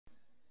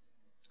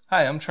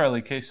Hi, I'm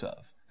Charlie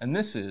Kasov, and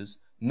this is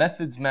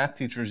methods math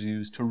teachers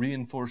use to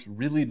reinforce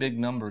really big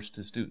numbers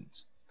to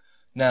students.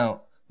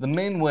 Now, the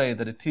main way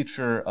that a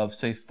teacher of,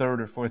 say, 3rd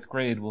or 4th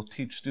grade will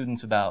teach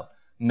students about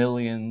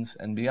millions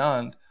and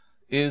beyond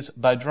is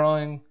by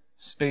drawing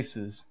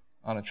spaces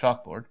on a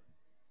chalkboard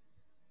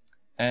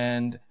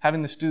and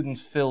having the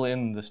students fill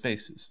in the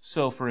spaces.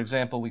 So, for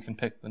example, we can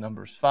pick the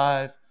numbers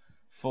 5,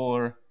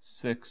 4,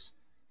 6,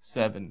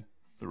 7,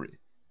 3.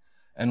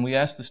 And we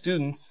ask the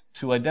students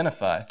to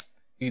identify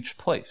each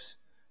place.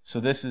 So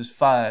this is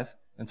 5,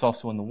 it's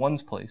also in the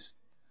ones place.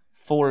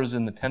 4 is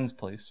in the tens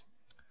place.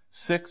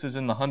 6 is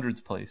in the hundreds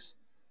place.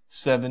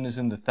 7 is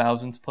in the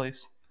thousands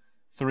place.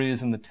 3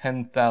 is in the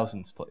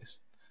 10,000s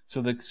place.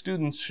 So the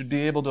students should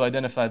be able to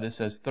identify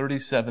this as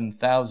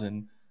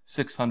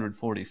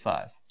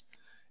 37,645.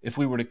 If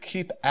we were to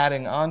keep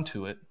adding on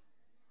to it,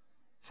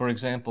 for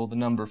example, the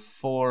number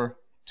 4,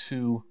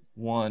 2,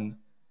 1,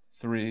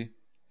 3,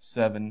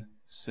 7,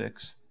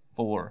 6,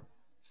 4,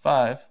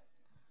 5,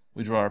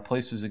 we draw our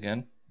places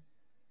again,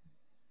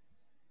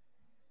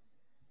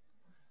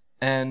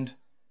 and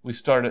we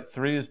start at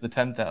 3 as the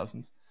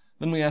 10,000s.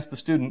 Then we ask the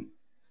student,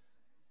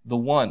 the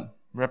 1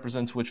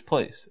 represents which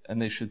place,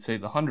 and they should say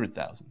the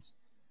 100,000s,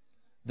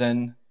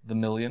 then the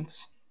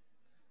millionths,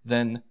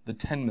 then the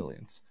 10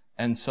 millionths,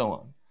 and so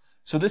on.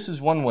 So this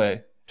is one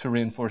way to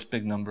reinforce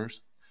big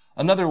numbers.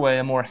 Another way,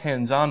 a more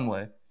hands-on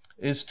way,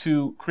 is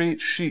to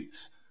create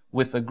sheets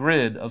with a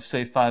grid of,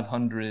 say,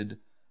 500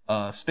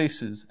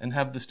 spaces and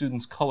have the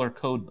students color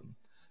code them.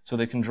 So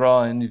they can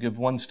draw in, you give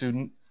one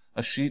student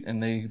a sheet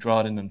and they draw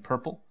it in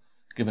purple,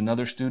 give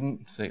another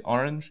student, say,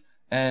 orange,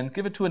 and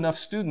give it to enough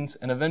students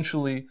and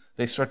eventually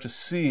they start to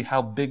see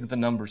how big the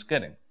number's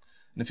getting.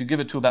 And if you give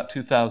it to about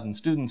 2,000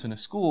 students in a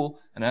school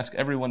and ask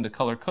everyone to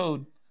color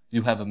code,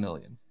 you have 1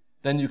 million.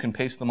 Then you can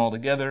paste them all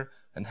together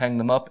and hang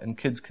them up and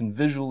kids can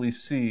visually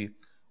see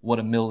what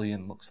 1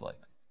 million looks like.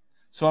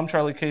 So I'm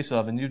Charlie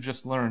Kasov and you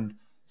just learned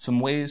some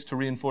ways to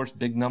reinforce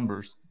big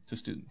numbers to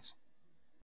students.